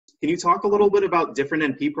Can you talk a little bit about different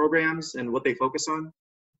NP programs and what they focus on?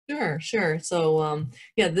 Sure. So,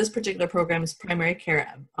 yeah, this particular program is primary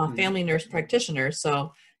care, Mhm. family nurse practitioner.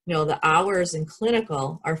 So, the hours in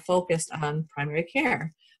clinical are focused on primary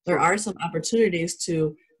care. There Sure. are some opportunities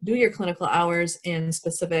to do your clinical hours in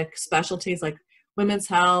specific specialties like women's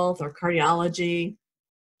health or cardiology,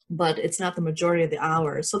 but it's not the majority of the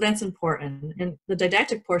hours. So that's important. And the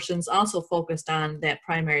didactic portions also focused on that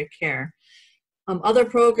primary care. Other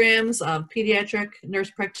programs, pediatric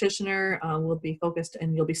nurse practitioner will be focused,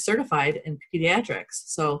 and you'll be certified in pediatrics.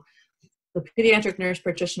 So the pediatric nurse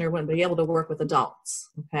practitioner wouldn't be able to work with adults,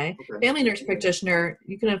 okay? Okay. Family nurse practitioner,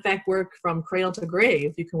 you can in fact work from cradle to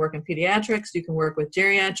grave. You can work in pediatrics, you can work with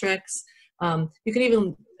geriatrics. You can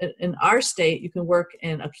even, in our state, you can work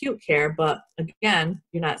in acute care, but again,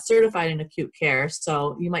 you're not certified in acute care.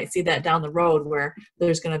 So you might see that down the road where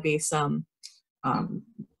there's gonna be some um,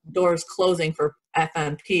 doors closing for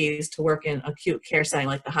FNPs to work in acute care setting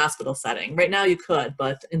like the hospital setting. Right now you could,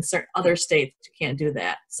 but in certain other states you can't do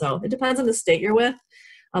that. So it depends on the state you're with.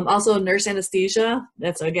 Also nurse anesthesia,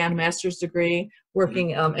 that's again a master's degree, Mhm.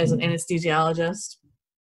 working as an anesthesiologist.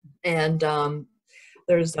 And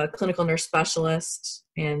there's a clinical nurse specialist,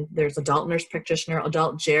 and there's adult nurse practitioner,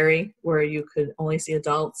 adult geri, where you could only see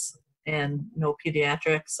adults and no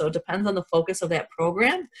pediatrics. So it depends on the focus of that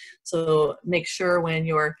program. So make sure when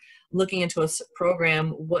you're looking into a program,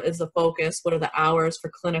 what is the focus? What are the hours for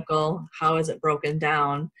clinical? How is it broken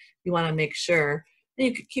down? You want to make sure. And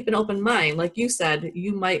you could keep an open mind. Like you said,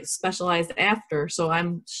 you might specialize after. So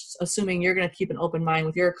I'm assuming you're going to keep an open mind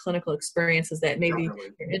with your clinical experiences that maybe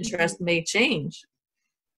Definitely. your interest may change.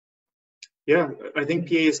 Yeah, I think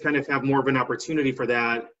PAs kind of have more of an opportunity for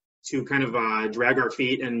that to kind of drag our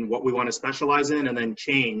feet in what we want to specialize in and then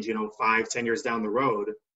change, 5, 10 years down the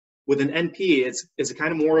road. With an NP, it's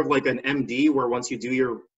kind of more of like an MD where once you do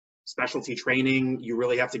your specialty training, you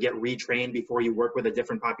really have to get retrained before you work with a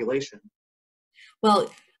different population.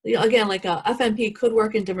 Well, again, like a FNP could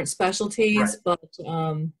work in different Right. specialties, but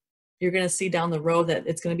you're going to see down the road that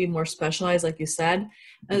it's going to be more specialized, like you said.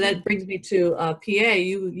 And Hmm. that brings me to PA.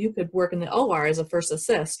 You could work in the OR as a first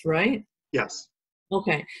assist, right? Yes.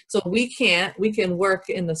 Okay, so we can work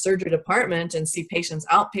in the surgery department and see patients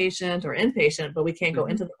outpatient or inpatient, but we can't go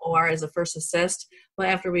Hmm. into the OR as a first assist. But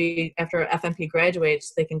after FNP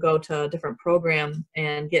graduates, they can go to a different program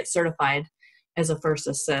and get certified as a first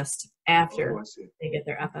assist Oh, after I see. they get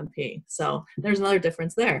their FNP. So there's another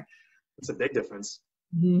difference there. That's a big difference.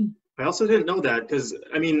 Mhm. I also didn't know that because,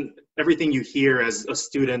 I mean, everything you hear as a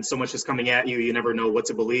student, so much is coming at you, you never know what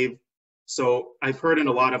to believe. So I've heard in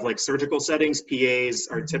a lot of like surgical settings, PAs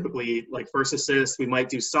are Mhm. typically like first assist. We might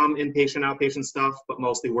do some inpatient, outpatient stuff, but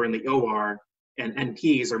mostly we're in the OR, and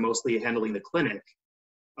NPs are mostly handling the clinic.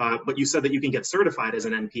 But you said that you can get certified as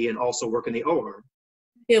an NP and also work in the OR.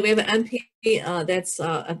 Yeah, we have an NP that's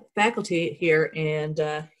a faculty here, and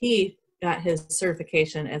he got his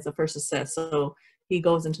certification as a first assist. So he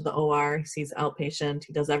goes into the OR, he sees outpatient,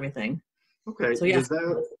 he does everything. Okay. So yes,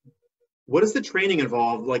 What does the training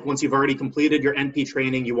involve? Like once you've already completed your NP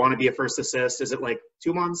training, you want to be a first assist. Is it like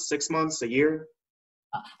 2 months, 6 months, a year?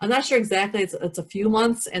 I'm not sure exactly. It's a few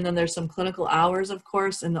months, and then there's some clinical hours, of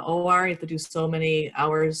course, in the OR. You have to do so many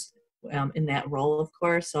hours in that role, of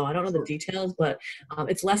course. So I don't know the Sure. details, but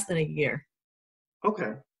it's less than a year.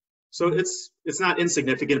 Okay. So it's not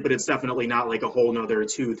insignificant, but it's definitely not like a whole nother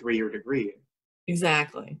 2, 3 year degree.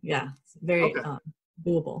 Exactly. Yeah, it's very Okay.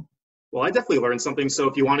 doable. Well, I definitely learned something. So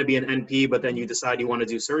if you want to be an NP, but then you decide you want to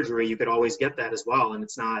do surgery, you could always get that as well. And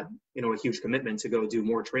it's not, a huge commitment to go do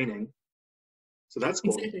more training. So that's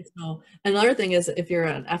cool. Exactly. So another thing is if you're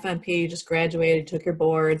an FNP, you just graduated, took your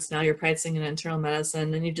boards, now you're practicing in internal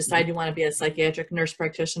medicine, and you Mhm. decide you want to be a psychiatric nurse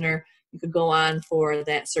practitioner, you could go on for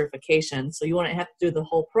that certification. So you wouldn't have to do the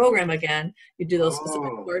whole program again. You do those specific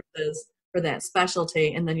Oh, courses for that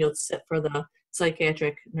specialty, and then you'll sit for the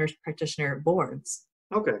psychiatric nurse practitioner boards.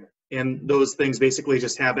 okay. And those things basically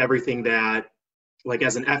just have everything that, like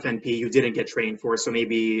as an FNP, you didn't get trained for. So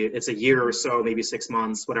maybe it's a year or so, maybe 6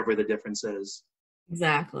 months, whatever the difference is.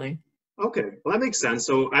 Exactly. Okay, well, that makes sense.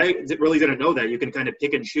 So really didn't know that. You can kind of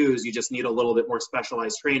pick and choose. You just need a little bit more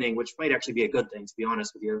specialized training, which might actually be a good thing, to be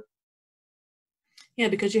honest with you. Yeah,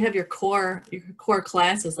 because you have your core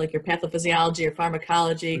classes like your pathophysiology, your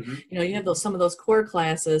pharmacology. Hmm. You have some of those core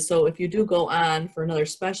classes. So if you do go on for another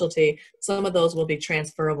specialty, some of those will be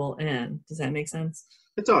transferable in. Does that make sense?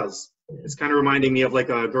 It does. It's kind of reminding me of like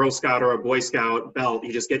a Girl Scout or a Boy Scout belt.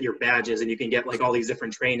 You just get your badges and you can get like all these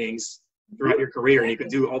different trainings throughout Mhm. your career and you can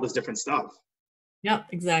Exactly. do all this different stuff. Yep,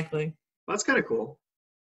 exactly. Well, that's kind of cool.